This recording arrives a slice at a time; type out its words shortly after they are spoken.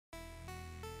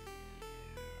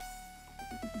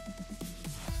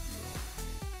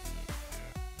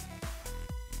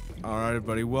All right,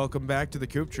 everybody, welcome back to the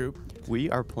Coop Troop. We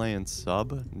are playing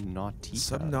Subnautica.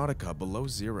 Subnautica, below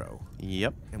zero.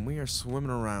 Yep. And we are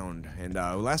swimming around. And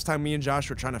last time me and Josh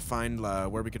were trying to find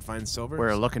where we could find silver.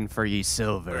 We're looking for ye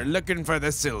silver. We're looking for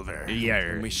the silver. Yeah.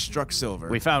 And we struck silver.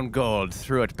 We found gold,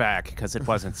 threw it back because it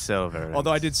wasn't silver.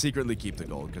 Although I did secretly keep the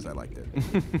gold because I liked it.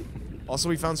 Also,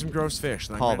 we found some gross fish.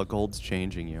 Paul, the gold's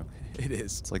changing you. It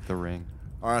is. It's like the ring.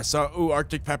 All right, so, ooh,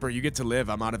 Arctic Pepper, you get to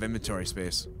live. I'm out of inventory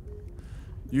space.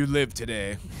 You live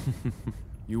today.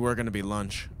 You were going to be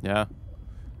lunch. Yeah.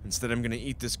 Instead, I'm going to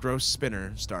eat this gross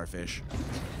spinner starfish.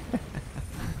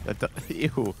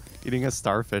 Ew. Eating a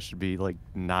starfish would be, like,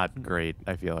 not great,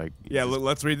 I feel like. Yeah,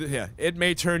 let's read it. Yeah. It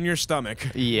may turn your stomach.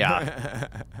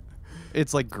 Yeah.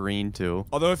 It's, like, green, too.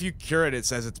 Although if you cure it, it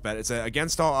says it's better. It's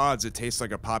against all odds, it tastes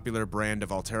like a popular brand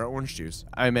of Altera orange juice.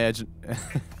 I imagine...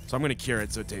 So I'm going to cure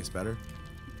it so it tastes better.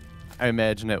 I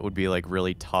imagine it would be, like,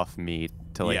 really tough meat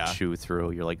to, like, chew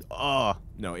through. You're like, oh,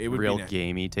 no, it would real be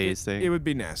gamey tasting. It would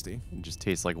be nasty. It just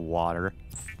tastes like water.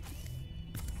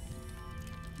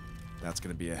 That's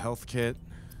going to be a health kit.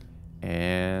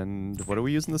 And what are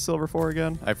we using the silver for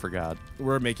again? I forgot.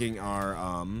 We're making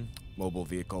our mobile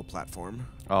vehicle platform.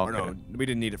 Oh, okay. Or no, we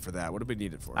didn't need it for that. What did we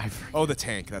need it for? Oh, the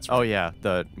tank. That's right. Oh, yeah,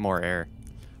 the more air.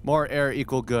 More air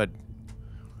equal good.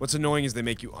 What's annoying is they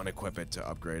make you unequip it to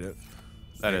upgrade it.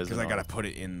 That is because I got to put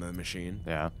it in the machine.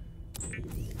 Yeah.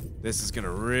 This is going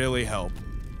to really help.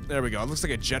 There we go. It looks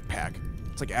like a jetpack.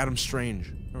 It's like Adam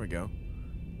Strange. There we go.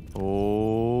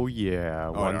 Oh, yeah.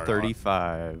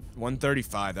 135.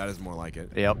 135. That is more like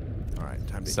it. Yep. All right.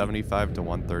 Time to 75 to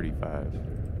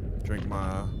 135. Drink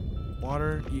my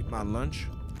water. Eat my lunch.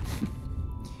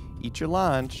 Eat your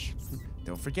lunch.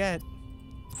 Don't forget.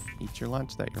 Eat your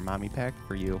lunch that your mommy packed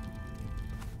for you.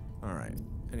 All right.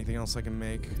 Anything else I can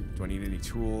make? Do I need any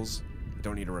tools? I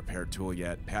don't need a repair tool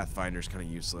yet. Pathfinder's kind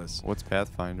of useless. What's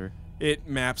Pathfinder? It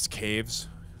maps caves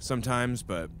sometimes,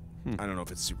 but I don't know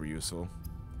if it's super useful.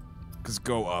 Because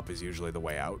go up is usually the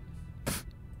way out.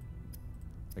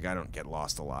 Like, I don't get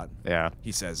lost a lot. Yeah.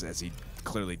 He says as he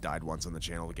clearly died once on the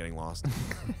channel of getting lost.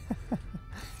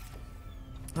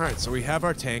 Alright, so we have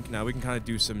our tank. Now we can kind of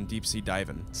do some deep sea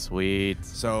diving. Sweet.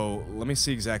 So let me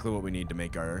see exactly what we need to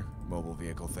make our mobile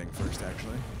vehicle thing first,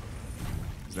 actually.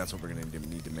 Because that's what we're going to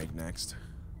need to make next.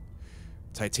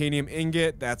 Titanium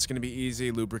ingot, that's going to be easy.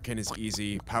 Lubricant is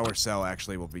easy. Power cell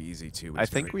actually will be easy too. I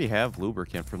think we have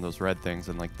lubricant from those red things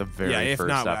in like the very first first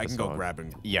not, episode. I can go grab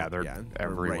them. Yeah, they're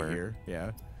everywhere. Right here.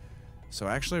 Yeah. So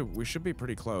actually, we should be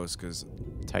pretty close because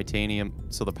titanium.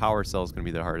 So the power cell is going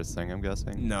to be the hardest thing, I'm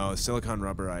guessing. No, silicon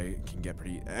rubber I can get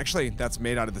pretty. Actually, that's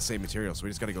made out of the same material, so we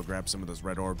just got to go grab some of those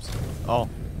red orbs. Oh,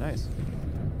 nice.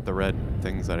 The red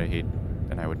things that I hate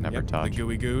and I would never touch. The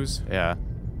gooey goos. Yeah.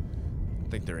 I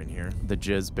think they're in here. The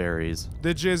jizz berries.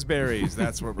 The jizz berries.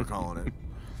 That's what we're calling it.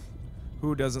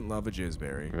 Who doesn't love a jizz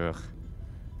berry? Ugh.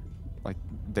 Like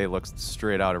they look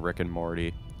straight out of Rick and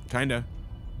Morty. Kinda.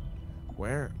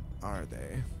 Where are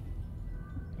they?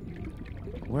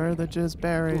 Where are the jizz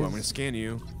berries? Ooh, I'm gonna scan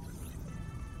you.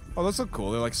 Oh, those look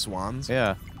cool. They're like swans.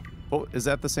 Yeah. Oh, is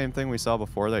that the same thing we saw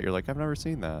before that? You're like, I've never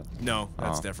seen that. No,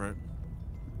 that's different.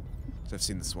 So I've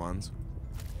seen the swans.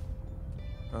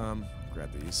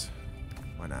 Grab these.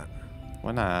 Why not?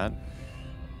 Why not?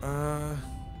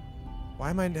 Why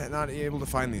am I not able to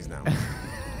find these now?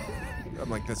 I'm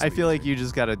like this. I feel like you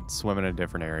just gotta swim in a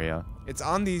different area. It's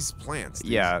on these plants.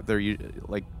 Yeah, they're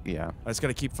like, yeah. I just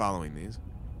gotta keep following these.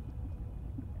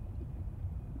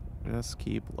 Just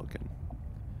keep looking.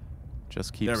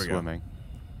 Just keep swimming.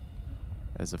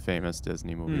 As a famous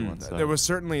Disney movie once said. There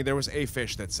was a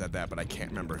fish that said that, but I can't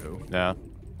remember who. Yeah.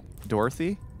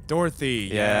 Dorothy? Dorothy,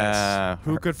 yeah. Yes.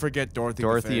 Who could forget Dorothy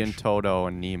Dorothy the fish? and Toto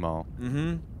and Nemo.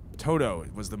 Mm-hmm. Toto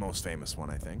was the most famous one,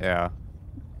 I think. Yeah.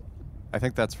 I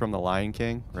think that's from The Lion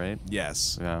King, right?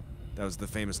 Yes. Yeah. That was the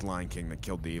famous Lion King that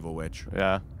killed the evil witch.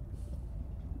 Yeah.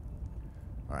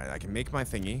 All right, I can make my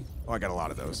thingy. Oh, I got a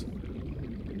lot of those.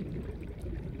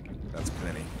 That's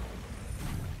plenty.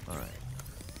 All right.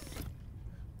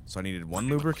 So I needed one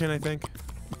lubricant, I think.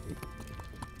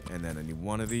 And then I need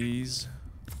one of these.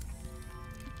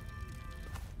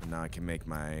 And now I can make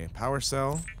my power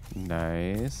cell.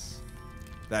 Nice.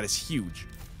 That is huge.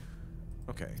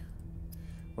 Okay.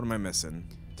 What am I missing?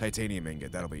 Titanium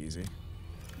ingot. That'll be easy.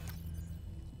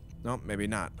 Nope, maybe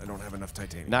not. I don't have enough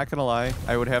titanium. Not gonna lie,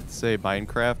 I would have to say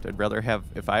Minecraft. I'd rather have,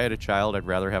 if I had a child, I'd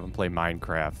rather have him play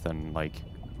Minecraft than like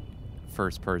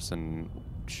first-person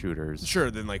shooters. Sure,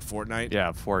 than like Fortnite.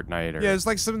 Yeah, Fortnite. Or yeah, there's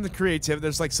like some of the creative.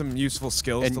 There's like some useful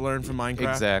skills to learn from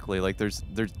Minecraft. Exactly. Like there's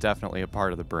definitely a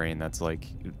part of the brain that's like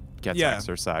gets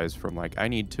exercise from like, I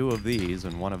need 2 of these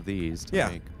and 1 of these to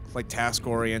make. Like task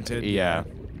oriented. Yeah.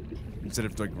 Instead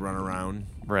of like run around.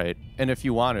 Right. And if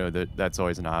you want to, that's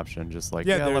always an option. Just like,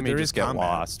 let me just get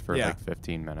lost for like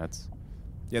 15 minutes.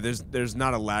 Yeah, there's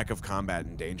not a lack of combat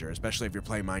and danger, especially if you're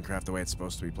playing Minecraft the way it's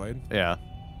supposed to be played. Yeah.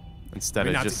 Instead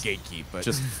of not just to gatekeep, but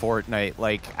just Fortnite,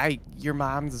 like your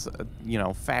mom's,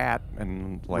 fat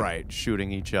and like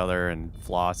shooting each other and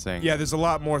flossing. Yeah, there's a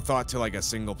lot more thought to like a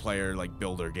single player like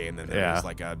builder game than there is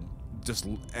like a just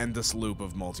endless loop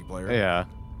of multiplayer. Yeah.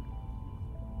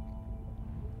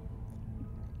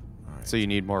 So you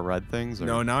need more red things? Or?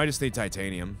 No, now I just need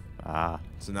titanium. Ah.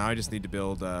 So now I just need to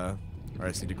build, or I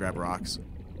just need to grab rocks.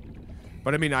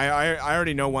 But I mean, I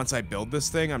already know once I build this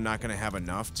thing, I'm not going to have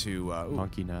enough to...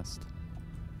 Monkey nest.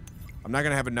 I'm not going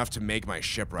to have enough to make my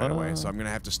ship right away, so I'm going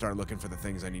to have to start looking for the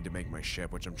things I need to make my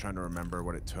ship, which I'm trying to remember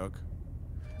what it took.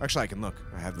 Actually, I can look.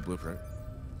 I have the blueprint.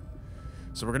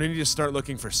 So we're going to need to start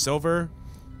looking for silver,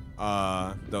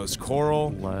 those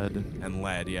coral... Lead. And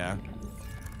lead, yeah.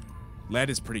 Lead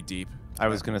is pretty deep. I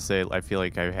was going to say, I feel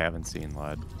like I haven't seen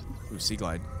lead. Ooh, sea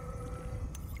glide.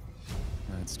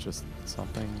 That's just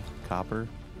something copper,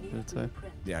 did it say?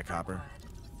 Yeah, copper.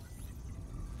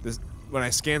 This when I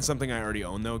scan something I already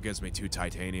own, though, it gives me 2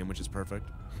 titanium, which is perfect.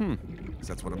 'Cause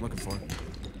that's what I'm looking for.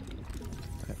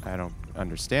 I don't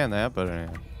understand that, but...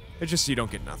 It's just you don't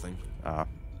get nothing. Well,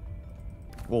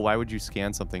 why would you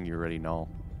scan something you already know?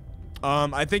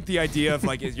 I think the idea of,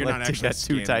 like, you're like not actually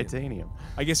scanning 2 titanium.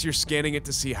 I guess you're scanning it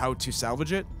to see how to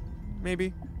salvage it,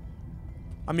 maybe?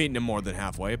 I'm eating it more than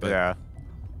halfway, but... Yeah.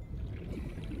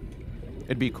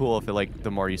 It'd be cool if,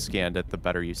 the more you scanned it, the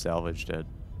better you salvaged it,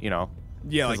 Yeah,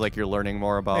 because, like, you're learning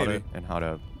more about it and how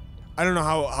to... I don't know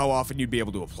how often you'd be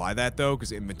able to apply that, though,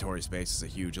 because inventory space is a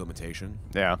huge limitation.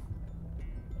 Yeah.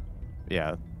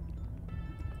 Yeah.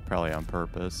 Probably on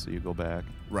purpose, so you go back.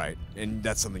 Right, and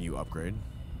that's something you upgrade.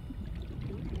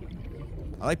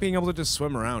 I like being able to just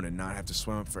swim around and not have to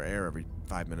swim up for air every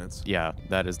 5 minutes. Yeah,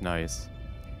 that is nice.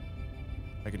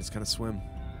 I can just kind of swim.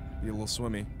 Be a little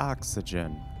swimmy.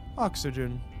 Oxygen.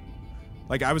 Oxygen.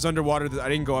 Like, I was underwater. I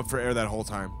didn't go up for air that whole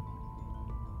time.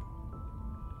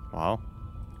 Wow.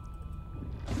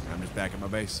 I'm just back at my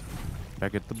base.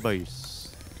 Back at the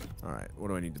base. Alright, what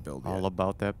do I need to build All yet?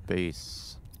 about that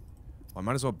base. Well, I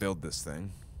might as well build this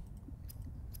thing.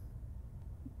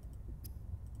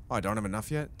 Oh, I don't have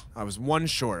enough yet? I was 1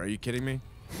 short. Are you kidding me?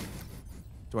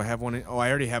 Do I have one? Oh, I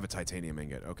already have a titanium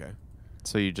ingot. Okay.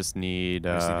 So you just need...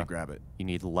 I just need to grab it. You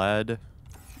need lead.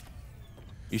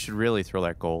 You should really throw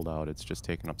that gold out. It's just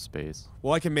taking up space.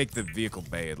 Well, I can make the vehicle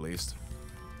bay at least.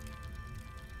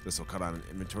 This will cut on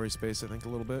inventory space, I think, a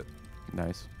little bit.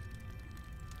 Nice.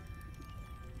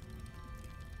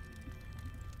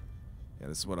 Yeah,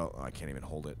 this is what I can't even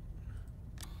hold it.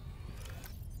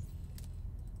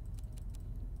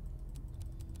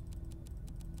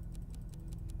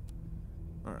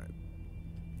 Alright.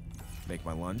 Make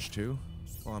my lunch, too,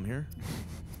 while I'm here.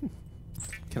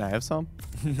 Can I have some?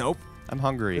 Nope. I'm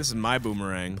hungry. This is my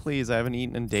boomerang. Please, I haven't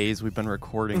eaten in days. We've been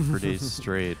recording for days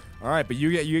straight. Alright, but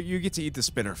you get to eat the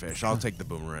spinner fish. I'll take the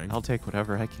boomerang. I'll take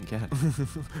whatever I can get.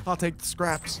 I'll take the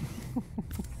scraps.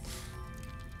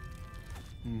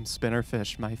 Spinner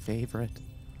fish, my favorite.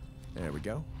 There we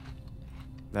go.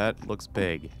 That looks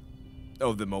big.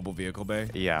 Oh, the mobile vehicle bay?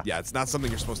 Yeah. Yeah, it's not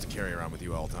something you're supposed to carry around with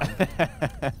you all the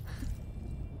time.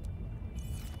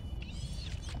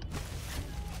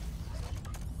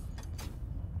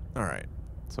 Alright.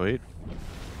 Sweet.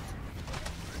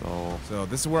 So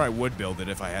this is where I would build it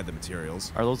if I had the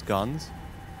materials. Are those guns?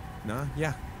 Nah,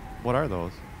 yeah. What are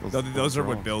those? Those are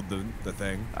what build the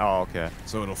thing. Oh, okay.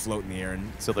 So it'll float in the air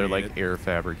and so they're like air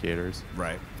fabricators.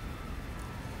 Right.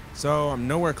 So I'm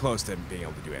nowhere close to being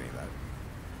able to do any of that.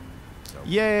 So.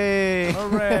 Yay!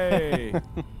 Hooray!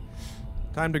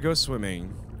 Time to go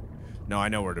swimming. No, I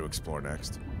know where to explore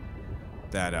next.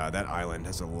 That island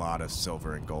has a lot of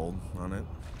silver and gold on it.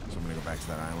 So I'm gonna go back to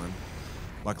that island.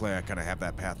 Luckily, I kind of have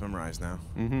that path memorized now.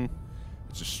 Mm-hmm.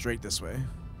 It's just straight this way.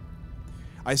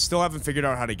 I still haven't figured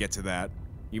out how to get to that,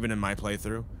 even in my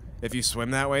playthrough. If you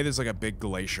swim that way, there's like a big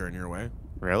glacier in your way.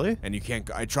 Really? And you can't.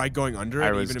 I tried going under it.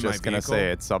 I was even in my just gonna vehicle.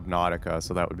 say it's Subnautica,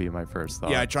 so that would be my first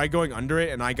thought. Yeah, I tried going under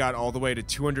it, and I got all the way to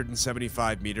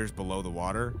 275 meters below the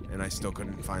water, and I still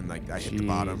couldn't find I hit the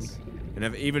bottom.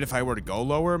 And even if I were to go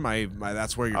lower,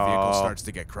 that's where your vehicle starts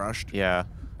to get crushed. Yeah.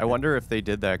 I wonder if they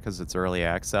did that because it's early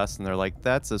access, and they're like,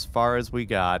 "That's as far as we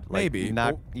got." Like, maybe.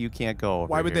 You can't go.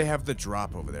 Why would they have the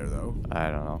drop over there, though? I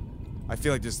don't know. I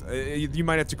feel like just you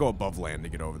might have to go above land to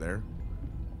get over there.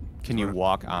 Can you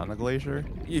walk on the glacier?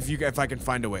 If I can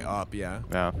find a way up, yeah.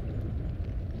 Yeah.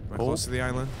 Am I close to the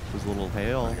island? There's a little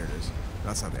hail. Oh, here it is.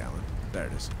 That's not the island. There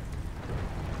it is.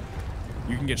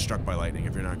 You can get struck by lightning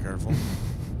if you're not careful.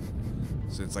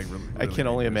 So it's like really I can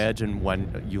only dangerous. imagine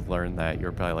when you learn that,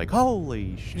 you're probably like,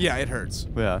 holy shit. Yeah, it hurts.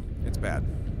 Yeah. It's bad.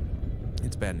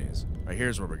 It's bad news. All right,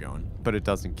 here's where we're going. But it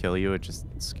doesn't kill you, it just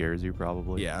scares you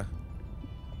probably. Yeah.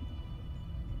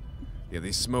 Yeah,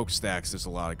 these smokestacks, there's a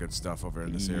lot of good stuff over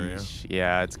in this area. Yeesh.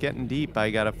 Yeah, it's getting deep. I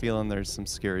got a feeling there's some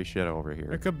scary shit over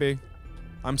here. It could be.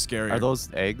 I'm scary. Are those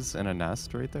eggs in a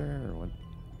nest right there, or what?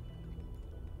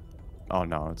 Oh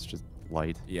no, it's just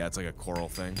light. Yeah, it's like a coral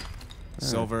thing.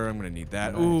 Silver, I'm gonna need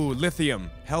that. Nice. Ooh,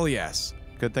 lithium. Hell yes.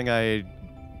 Good thing I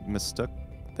mistook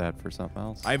that for something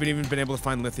else. I haven't even been able to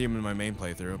find lithium in my main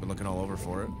playthrough. I've been looking all over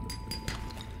for it.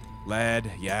 Lead,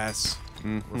 yes.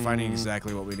 We're finding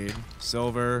exactly what we need.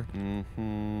 Silver.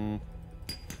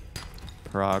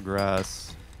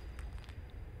 Progress.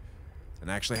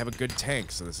 And I actually have a good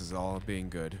tank, so this is all being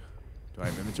good. Do I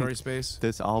have inventory space?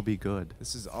 This all be good.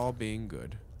 This is all being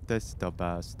good. This the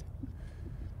best.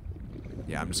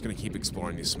 Yeah, I'm just gonna keep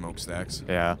exploring these smokestacks.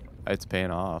 Yeah, it's paying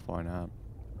off. Why not?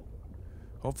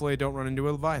 Hopefully I don't run into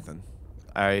a Leviathan.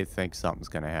 I think something's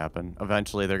gonna happen.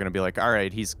 Eventually, they're gonna be like, "All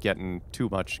right, he's getting too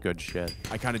much good shit."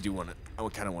 I kind of do want to. I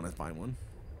kind of want to find one.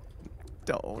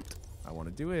 Don't. I want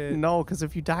to do it. No, because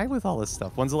if you die with all this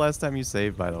stuff, when's the last time you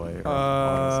saved? By the way.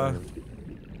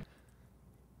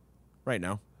 Right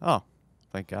now. Oh,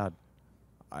 thank God.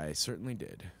 I certainly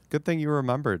did. Good thing you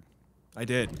remembered. I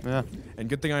did. Yeah. And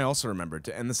good thing I also remembered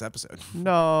to end this episode.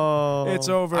 No. It's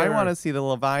over. I want to see the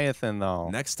Leviathan though.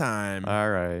 Next time. All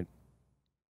right.